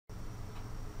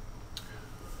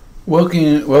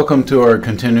Welcome to our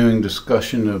continuing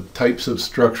discussion of types of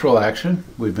structural action.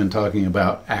 We've been talking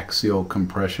about axial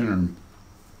compression, or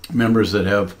members that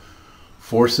have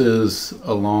forces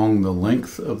along the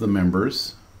length of the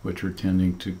members, which are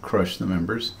tending to crush the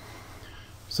members.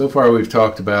 So far we've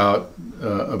talked about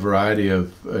a variety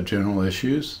of general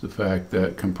issues, the fact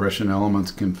that compression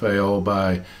elements can fail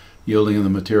by yielding of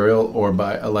the material or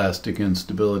by elastic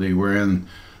instability, wherein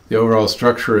the overall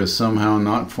structure is somehow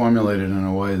not formulated in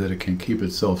a way that it can keep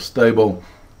itself stable,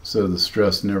 so the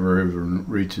stress never even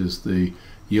reaches the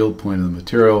yield point of the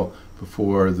material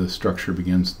before the structure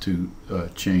begins to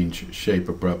change shape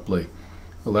abruptly.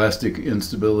 Elastic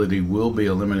instability will be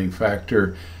a limiting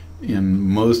factor in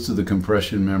most of the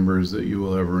compression members that you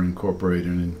will ever incorporate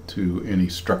into any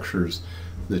structures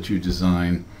that you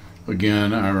design.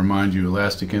 Again, I remind you,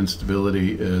 elastic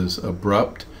instability is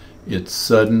abrupt. It's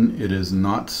sudden. It is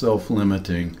not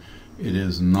self-limiting. It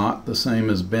is not the same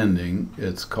as bending.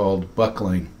 It's called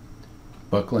buckling.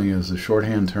 Buckling is a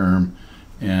shorthand term,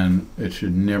 and it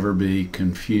should never be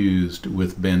confused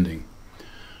with bending.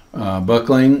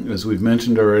 Buckling, as we've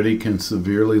mentioned already, can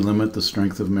severely limit the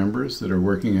strength of members that are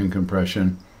working in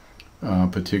compression,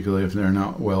 particularly if they're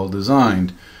not well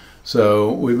designed.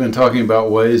 So we've been talking about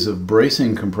ways of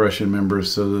bracing compression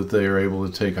members so that they are able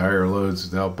to take higher loads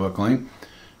without buckling.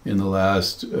 In the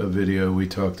last video we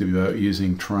talked about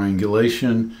using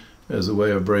triangulation as a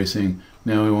way of bracing.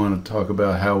 Now we want to talk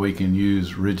about how we can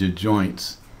use rigid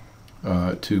joints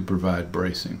to provide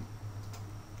bracing.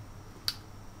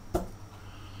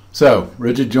 So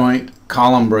rigid joint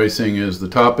column bracing is the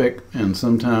topic, and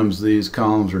sometimes these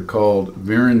columns are called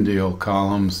Vierendeel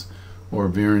columns or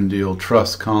Vierendeel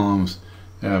truss columns,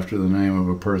 after the name of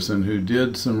a person who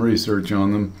did some research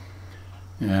on them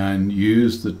and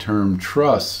used the term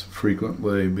truss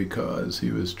frequently because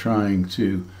he was trying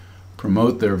to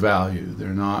promote their value. They're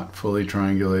not fully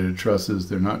triangulated trusses.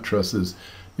 They're not trusses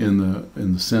in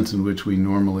the sense in which we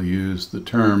normally use the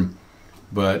term,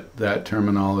 but that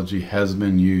terminology has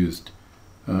been used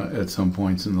at some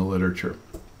points in the literature.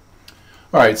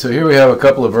 All right, so here we have a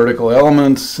couple of vertical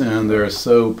elements, and they're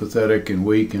so pathetic and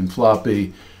weak and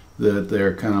floppy that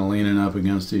they're kind of leaning up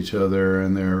against each other,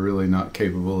 and they're really not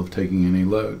capable of taking any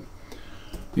load.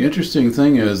 The interesting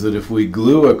thing is that if we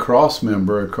glue a cross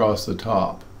member across the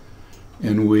top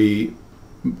and we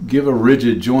give a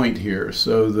rigid joint here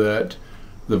so that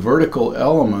the vertical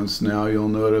elements, now you'll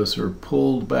notice, are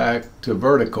pulled back to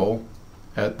vertical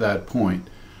at that point.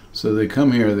 So they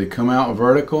come here, they come out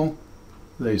vertical,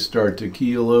 they start to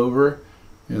keel over,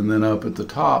 and then up at the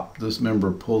top this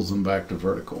member pulls them back to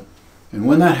vertical. And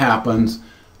when that happens,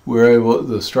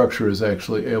 the structure is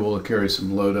actually able to carry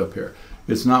some load up here.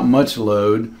 It's not much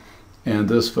load, and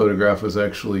this photograph was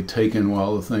actually taken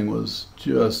while the thing was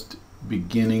just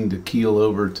beginning to keel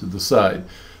over to the side.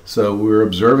 So we're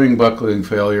observing buckling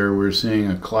failure. We're seeing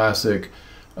a classic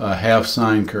half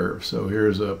sine curve. So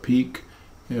here's a peak,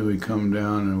 and we come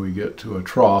down and we get to a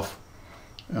trough.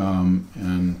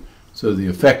 And so the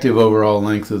effective overall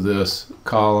length of this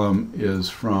column is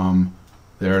from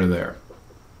there to there.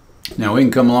 Now we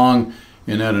can come along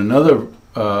and add another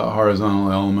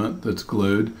horizontal element that's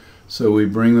glued. So we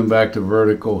bring them back to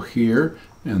vertical here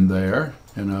and there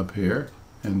and up here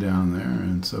and down there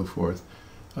and so forth.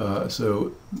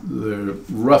 So they're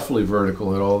roughly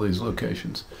vertical at all these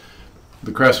locations.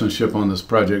 The craftsmanship on this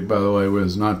project, by the way,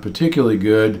 was not particularly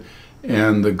good,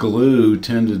 and the glue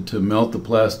tended to melt the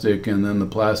plastic, and then the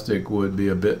plastic would be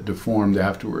a bit deformed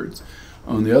afterwards.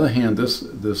 On the other hand,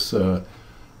 this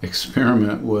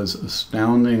experiment was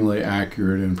astoundingly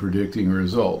accurate in predicting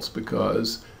results,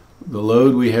 because the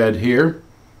load we had here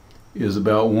is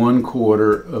about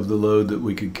 1/4 of the load that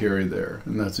we could carry there,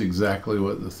 and that's exactly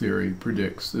what the theory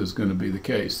predicts is going to be the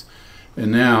case.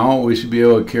 And now we should be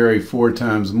able to carry 4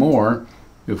 times more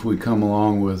if we come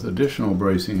along with additional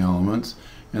bracing elements,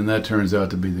 and that turns out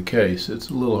to be the case.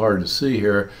 It's a little hard to see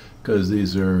here because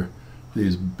these are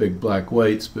these big black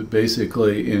weights, but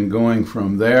basically in going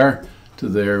from there to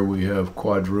there we have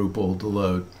quadrupled the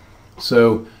load.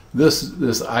 So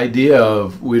this idea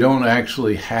of we don't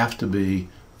actually have to be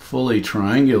fully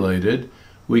triangulated.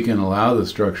 We can allow the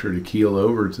structure to keel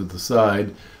over to the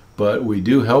side, but we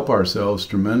do help ourselves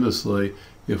tremendously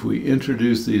if we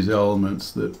introduce these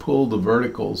elements that pull the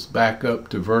verticals back up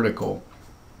to vertical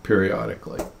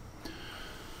periodically.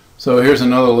 So here's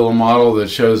another little model that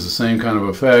shows the same kind of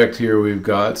effect. Here we've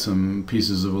got some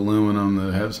pieces of aluminum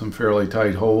that have some fairly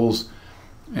tight holes,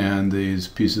 and these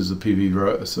pieces of PVC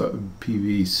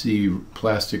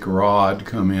plastic rod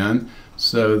come in.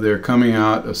 So they're coming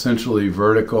out essentially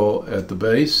vertical at the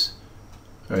base,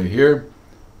 right here,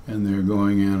 and they're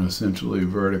going in essentially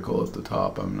vertical at the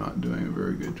top. I'm not doing a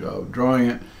very good job of drawing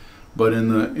it, but in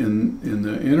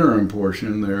the interim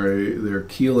portion, they're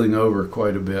keeling over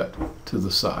quite a bit to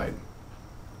the side.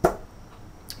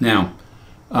 Now,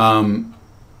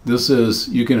 this is,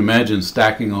 you can imagine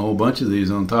stacking a whole bunch of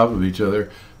these on top of each other,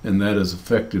 and that is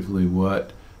effectively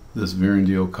what this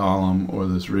Vierendeel column or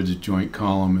this rigid joint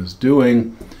column is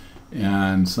doing.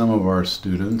 And some of our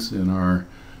students in our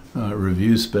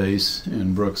review space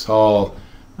in Brooks Hall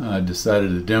decided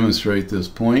to demonstrate this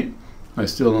point. I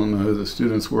still don't know who the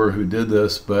students were who did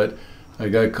this, but I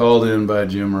got called in by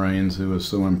Jim Raines, who was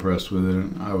so impressed with it,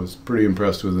 and I was pretty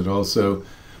impressed with it also.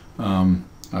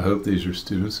 I hope these are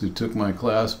students who took my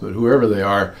class, but whoever they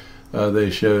are, they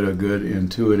showed a good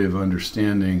intuitive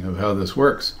understanding of how this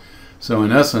works. So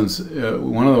in essence,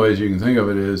 one of the ways you can think of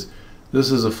it is,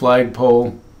 this is a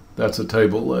flagpole, that's a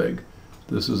table leg.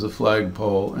 This is a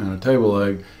flagpole and a table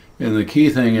leg. And the key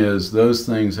thing is, those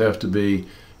things have to be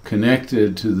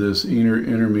connected to this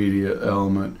intermediate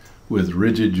element with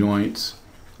rigid joints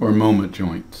or moment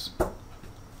joints.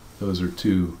 Those are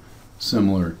two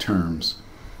similar terms.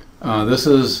 This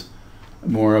is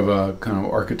more of a kind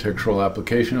of architectural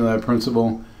application of that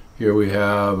principle. Here we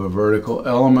have a vertical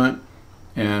element,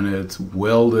 and it's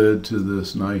welded to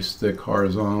this nice thick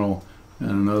horizontal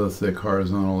and another thick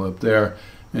horizontal up there.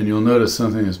 And you'll notice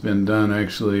something that's been done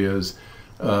actually is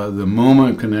the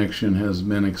moment connection has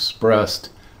been expressed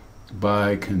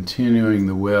by continuing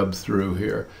the web through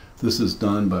here. This is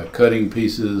done by cutting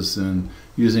pieces and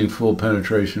using full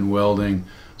penetration welding.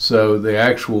 So the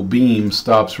actual beam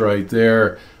stops right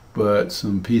there, but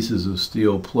some pieces of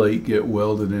steel plate get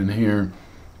welded in here.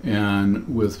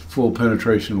 And with full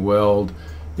penetration weld,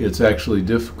 it's actually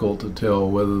difficult to tell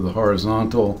whether the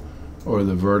horizontal or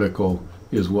the vertical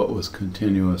is what was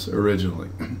continuous originally.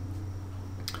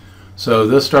 So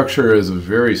this structure is a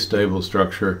very stable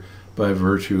structure by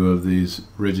virtue of these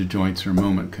rigid joints or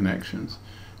moment connections.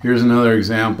 Here's another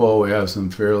example. We have some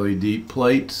fairly deep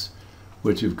plates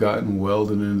which have gotten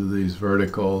welded into these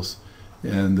verticals,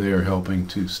 and they are helping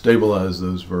to stabilize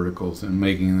those verticals and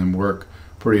making them work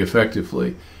pretty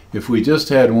effectively. If we just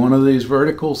had one of these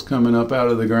verticals coming up out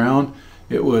of the ground,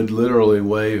 it would literally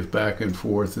wave back and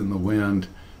forth in the wind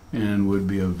and would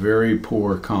be a very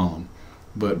poor column.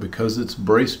 But because it's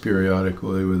braced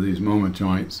periodically with these moment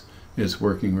joints, it's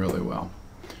working really well.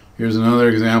 Here's another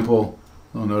example.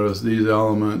 You'll notice these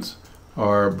elements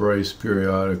are braced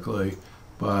periodically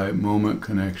by moment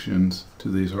connections to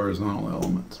these horizontal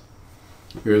elements.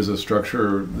 Here's a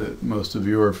structure that most of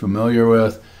you are familiar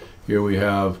with. Here we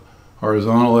have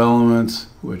horizontal elements,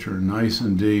 which are nice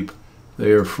and deep.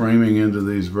 They are framing into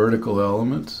these vertical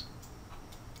elements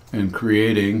and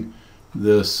creating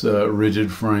this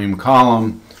rigid frame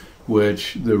column,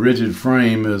 which the rigid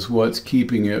frame is what's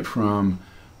keeping it from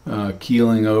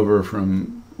keeling over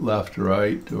from left to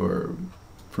right or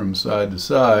from side to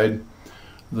side.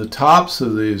 The tops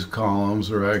of these columns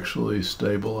are actually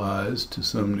stabilized to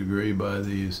some degree by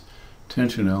these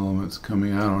tension elements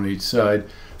coming out on each side.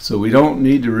 So we don't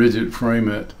need to rigid frame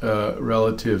it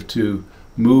relative to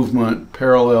movement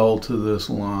parallel to this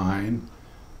line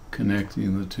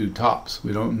connecting the two tops.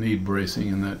 We don't need bracing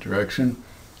in that direction,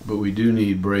 but we do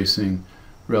need bracing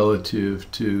relative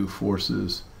to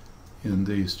forces in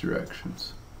these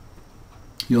directions.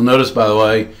 You'll notice, by the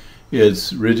way,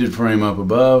 it's rigid frame up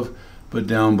above, but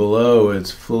down below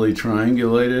it's fully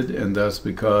triangulated, and that's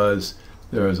because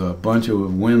there's a bunch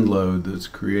of wind load that's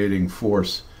creating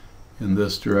force in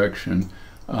this direction,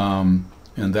 and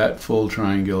that full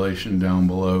triangulation down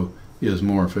below is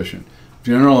more efficient.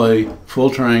 Generally,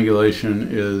 full triangulation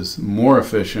is more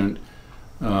efficient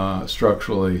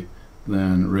structurally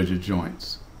than rigid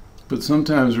joints. But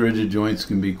sometimes rigid joints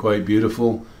can be quite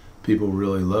beautiful. People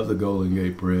really love the Golden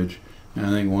Gate Bridge, and I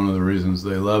think one of the reasons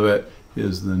they love it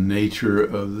is the nature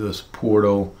of this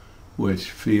portal,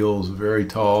 which feels very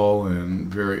tall and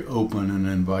very open and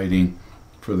inviting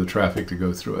for the traffic to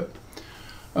go through it.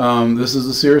 This is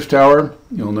the Sears Tower.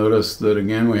 You'll notice that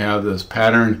again we have this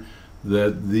pattern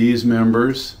that these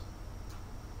members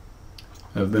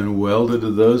have been welded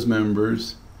to those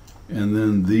members, and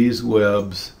then these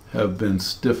webs have been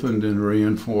stiffened and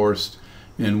reinforced,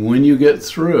 and when you get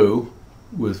through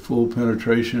with full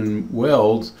penetration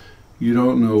welds, you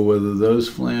don't know whether those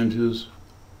flanges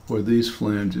or these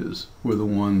flanges were the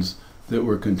ones that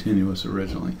were continuous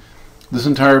originally. This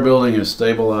entire building is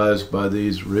stabilized by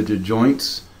these rigid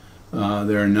joints.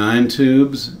 There are 9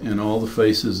 tubes, and all the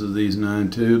faces of these 9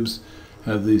 tubes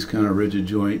have these kind of rigid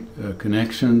joint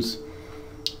connections,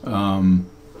 and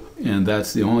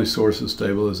that's the only source of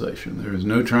stabilization. There is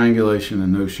no triangulation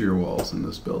and no shear walls in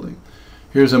this building.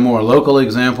 Here's a more local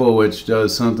example which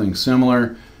does something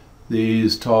similar.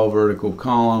 These tall vertical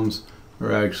columns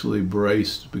are actually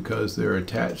braced because they're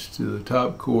attached to the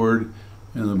top chord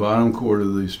and the bottom chord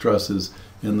of these trusses,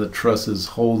 and the trusses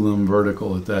hold them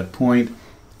vertical at that point.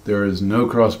 There is no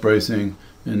cross bracing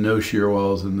and no shear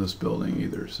walls in this building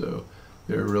either, so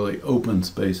they're really open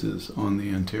spaces on the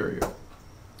interior.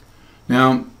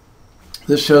 Now,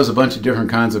 this shows a bunch of different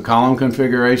kinds of column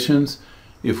configurations.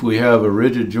 If we have a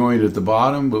rigid joint at the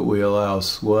bottom but we allow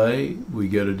sway, we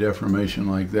get a deformation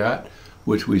like that,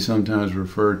 which we sometimes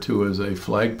refer to as a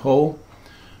flagpole.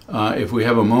 If we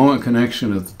have a moment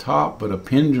connection at the top but a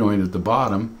pin joint at the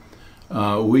bottom,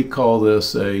 we call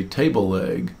this a table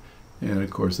leg. And of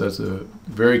course that's a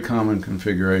very common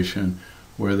configuration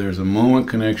where there's a moment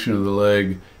connection of the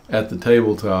leg at the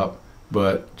tabletop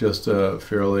but just a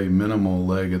fairly minimal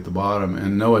leg at the bottom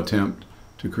and no attempt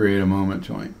to create a moment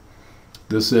joint.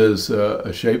 This is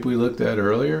a shape we looked at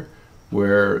earlier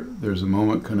where there's a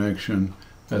moment connection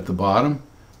at the bottom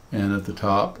and at the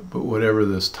top, but whatever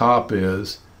this top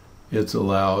is, it's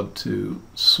allowed to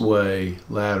sway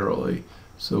laterally,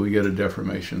 so we get a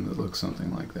deformation that looks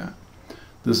something like that.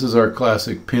 This is our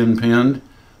classic pin-pinned,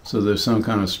 so there's some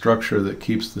kind of structure that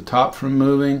keeps the top from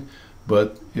moving,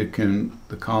 but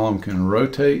the column can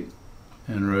rotate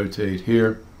and rotate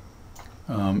here.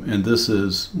 And this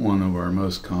is one of our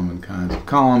most common kinds of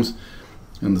columns.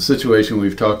 And the situation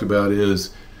we've talked about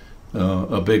is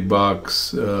a big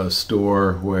box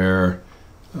store where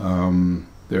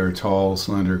there are tall,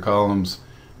 slender columns,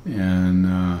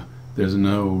 and there's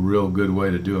no real good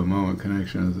way to do a moment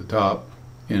connection at the top,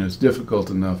 and it's difficult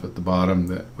enough at the bottom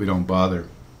that we don't bother.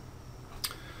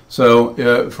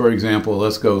 So, for example,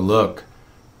 let's go look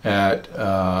at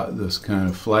this kind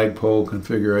of flagpole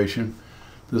configuration.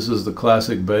 This is the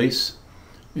classic base.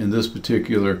 In this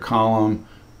particular column,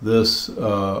 this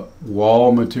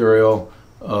wall material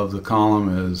of the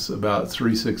column is about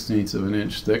 3/16 of an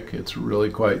inch thick. It's really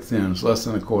quite thin. It's less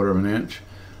than 1/4 of an inch.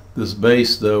 This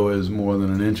base, though, is more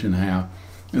than 1.5 inches.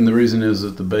 And the reason is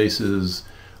that the base is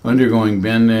undergoing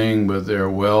bending, but there are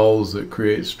wells that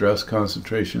create stress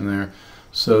concentration there.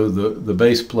 So the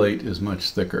base plate is much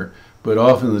thicker. But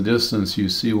off in the distance, you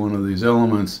see one of these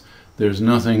elements. There's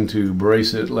nothing to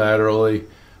brace it laterally,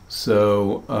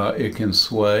 so it can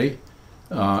sway.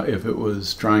 If it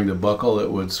was trying to buckle,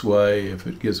 it would sway. If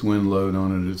it gets wind load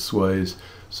on it, it sways.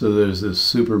 So there's this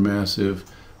supermassive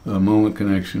moment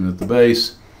connection at the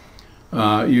base.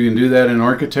 You can do that in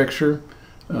architecture.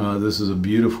 This is a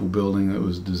beautiful building that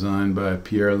was designed by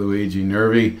Pier Luigi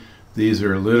Nervi. These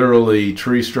are literally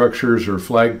tree structures or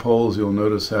flagpoles. You'll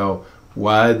notice how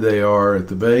wide they are at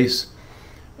the base.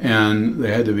 And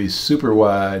they had to be super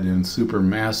wide and super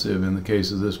massive in the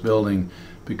case of this building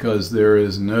because there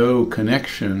is no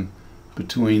connection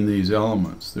between these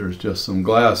elements. There's just some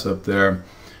glass up there.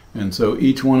 And so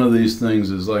each one of these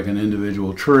things is like an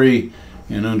individual tree,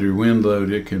 and under wind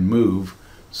load it can move.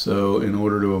 So in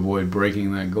order to avoid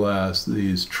breaking that glass,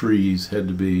 these trees had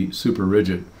to be super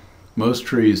rigid. Most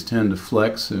trees tend to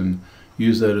flex and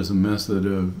use that as a method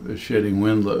of shedding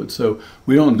wind load. So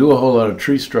we don't do a whole lot of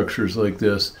tree structures like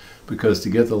this because to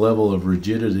get the level of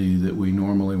rigidity that we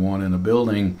normally want in a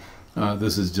building,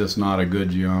 this is just not a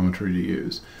good geometry to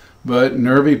use. But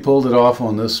Nervi pulled it off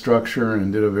on this structure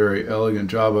and did a very elegant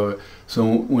job of it. So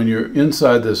when you're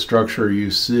inside this structure,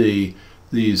 you see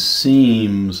these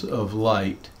seams of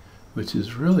light, which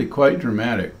is really quite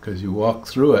dramatic because you walk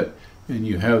through it and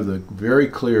you have the very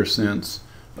clear sense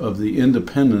of the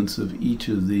independence of each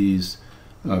of these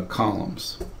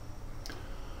columns.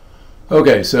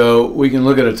 Okay, so we can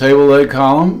look at a table leg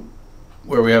column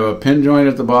where we have a pin joint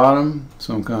at the bottom,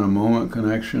 some kind of moment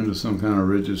connection to some kind of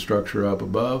rigid structure up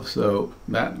above. So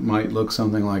that might look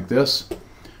something like this.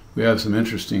 We have some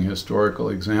interesting historical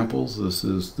examples. This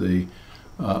is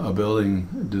a building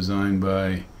designed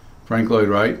by Frank Lloyd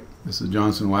Wright. This is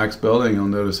Johnson Wax building. You'll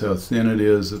notice how thin it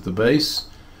is at the base,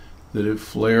 that it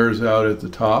flares out at the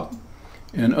top.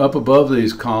 And up above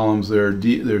these columns,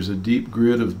 there's a deep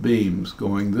grid of beams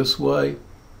going this way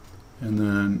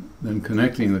and then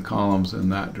connecting the columns in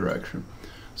that direction.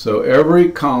 So every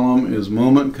column is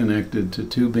moment connected to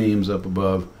two beams up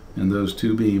above, and those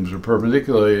two beams are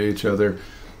perpendicular to each other.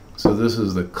 So this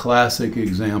is the classic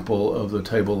example of the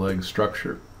table leg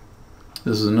structure.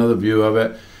 This is another view of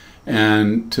it.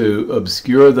 And to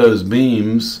obscure those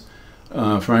beams,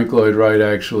 Frank Lloyd Wright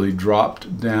actually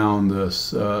dropped down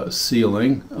this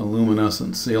ceiling, a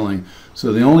luminescent ceiling.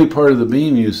 So the only part of the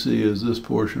beam you see is this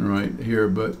portion right here,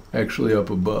 but actually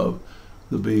up above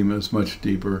the beam is much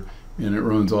deeper, and it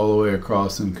runs all the way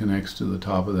across and connects to the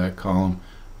top of that column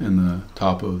and the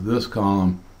top of this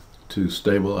column to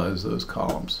stabilize those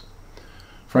columns.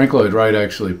 Frank Lloyd Wright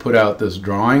actually put out this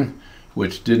drawing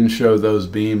which didn't show those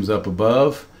beams up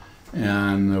above,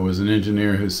 and there was an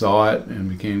engineer who saw it and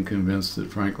became convinced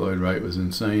that Frank Lloyd Wright was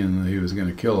insane and that he was going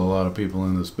to kill a lot of people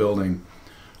in this building.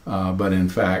 But in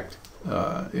fact,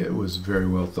 it was very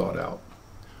well thought out.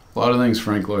 A lot of things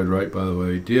Frank Lloyd Wright, by the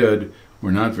way, did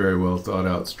were not very well thought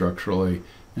out structurally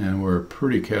and were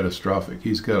pretty catastrophic.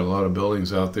 He's got a lot of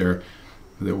buildings out there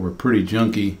that were pretty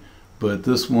junky, but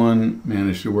this one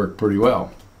managed to work pretty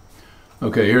well.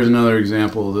 Okay, here's another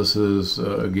example. This is,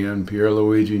 again,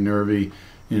 Pierluigi Nervi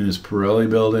in his Pirelli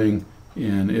building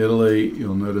in Italy.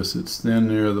 You'll notice it's thin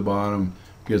near the bottom,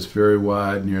 gets very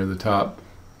wide near the top.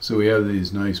 So we have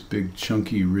these nice big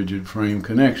chunky rigid frame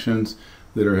connections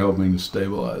that are helping to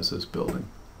stabilize this building.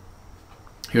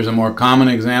 Here's a more common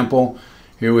example.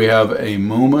 Here we have a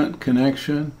moment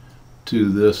connection to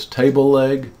this table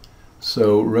leg.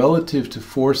 So relative to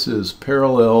forces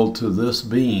parallel to this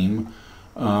beam,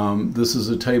 this is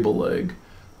a table leg.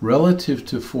 Relative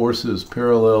to forces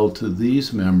parallel to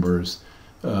these members,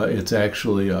 it's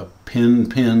actually a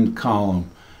pin-pin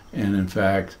column. And in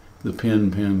fact, the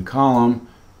pin-pin column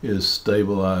is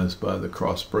stabilized by the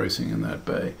cross bracing in that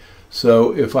bay.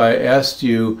 So if I asked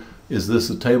you, is this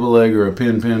a table leg or a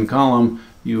pin-pin column,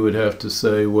 you would have to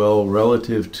say, well,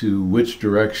 relative to which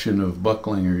direction of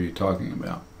buckling are you talking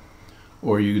about?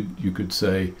 Or you could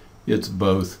say it's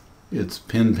both. It's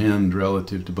pin-pinned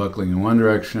relative to buckling in one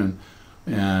direction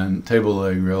and table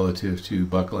leg relative to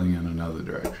buckling in another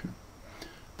direction.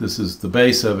 This is the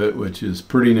base of it, which is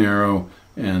pretty narrow,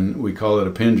 and we call it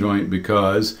a pin joint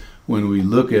because when we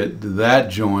look at that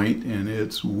joint and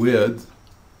its width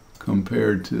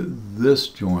compared to this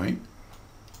joint,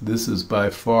 this is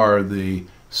by far the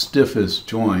stiffest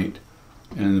joint.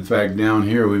 And in fact, down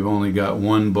here we've only got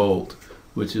one bolt,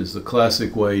 which is the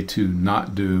classic way to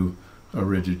not do a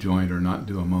rigid joint or not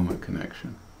do a moment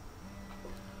connection.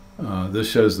 This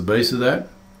shows the base of that,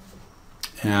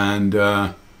 and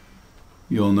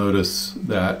you'll notice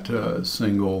that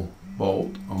single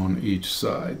bolt on each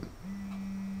side.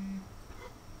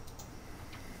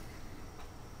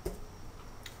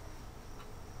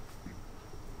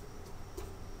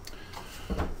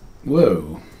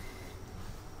 Whoa.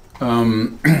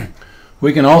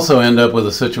 We can also end up with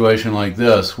a situation like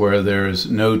this where there's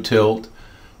no tilt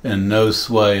and no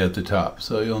sway at the top.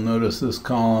 So you'll notice this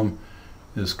column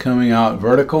is coming out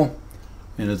vertical,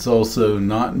 and it's also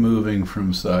not moving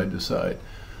from side to side.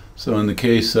 So in the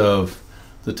case of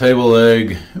the table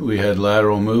leg, we had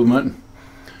lateral movement.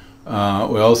 We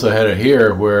also had it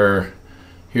here, where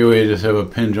here we just have a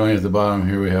pin joint at the bottom,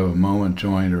 here we have a moment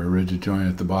joint or a rigid joint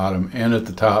at the bottom and at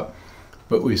the top,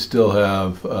 but we still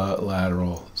have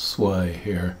lateral sway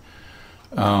here.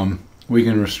 We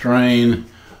can restrain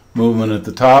movement at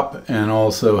the top and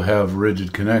also have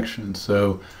rigid connections.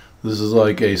 So this is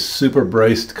like a super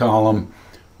braced column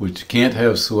which can't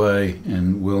have sway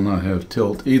and will not have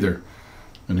tilt either.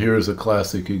 And here's a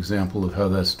classic example of how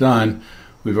that's done.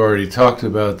 We've already talked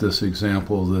about this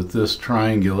example, that this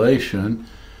triangulation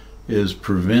is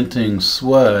preventing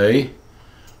sway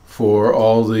for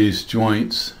all these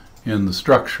joints in the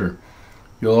structure.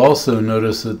 You'll also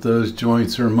notice that those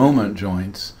joints are moment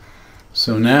joints.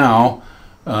 So now,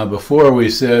 before we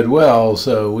said, well,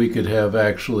 so we could have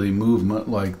actually movement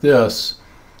like this,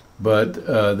 but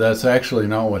that's actually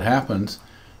not what happens.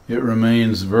 It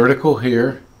remains vertical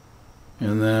here,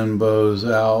 and then bows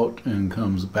out and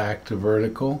comes back to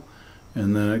vertical,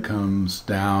 and then it comes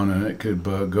down, and it could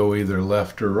go either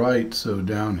left or right. So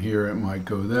down here it might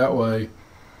go that way,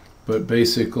 but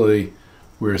basically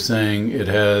we're saying it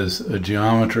has a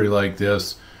geometry like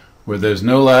this where there's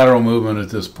no lateral movement at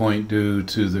this point due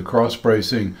to the cross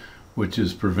bracing, which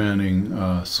is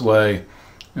preventing sway,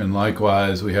 and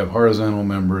likewise we have horizontal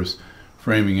members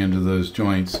framing into those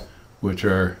joints, which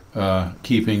are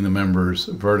keeping the members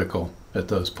vertical at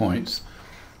those points.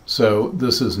 So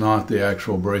this is not the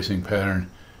actual bracing pattern,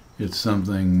 it's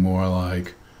something more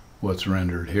like what's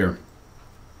rendered here.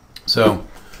 So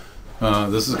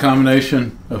this is a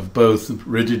combination of both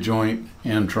rigid joint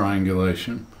and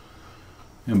triangulation.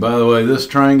 And by the way, this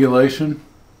triangulation,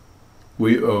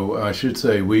 I should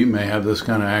say we may have this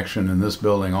kind of action in this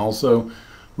building also.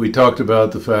 We talked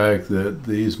about the fact that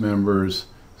these members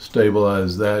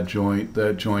stabilize that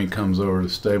joint comes over to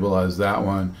stabilize that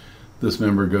one, this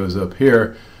member goes up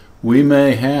here. We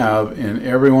may have in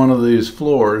every one of these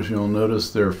floors, you'll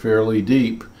notice they're fairly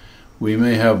deep, we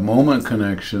may have moment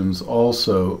connections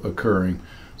also occurring.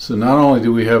 So not only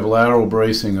do we have lateral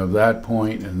bracing of that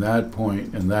point and that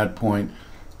point and that point,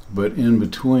 but in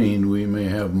between we may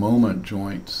have moment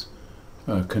joints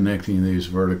connecting these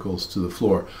verticals to the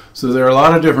floor. So there are a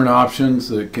lot of different options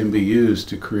that can be used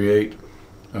to create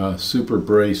super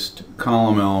braced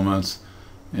column elements,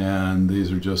 and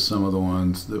these are just some of the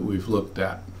ones that we've looked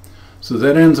at. So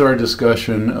that ends our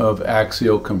discussion of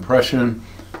axial compression.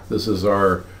 This is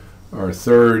our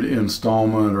third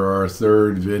installment, or our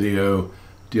third video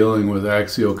dealing with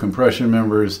axial compression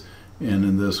members, and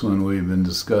in this one we've been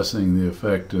discussing the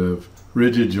effect of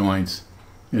rigid joints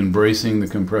in bracing the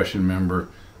compression member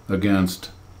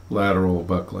against lateral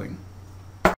buckling.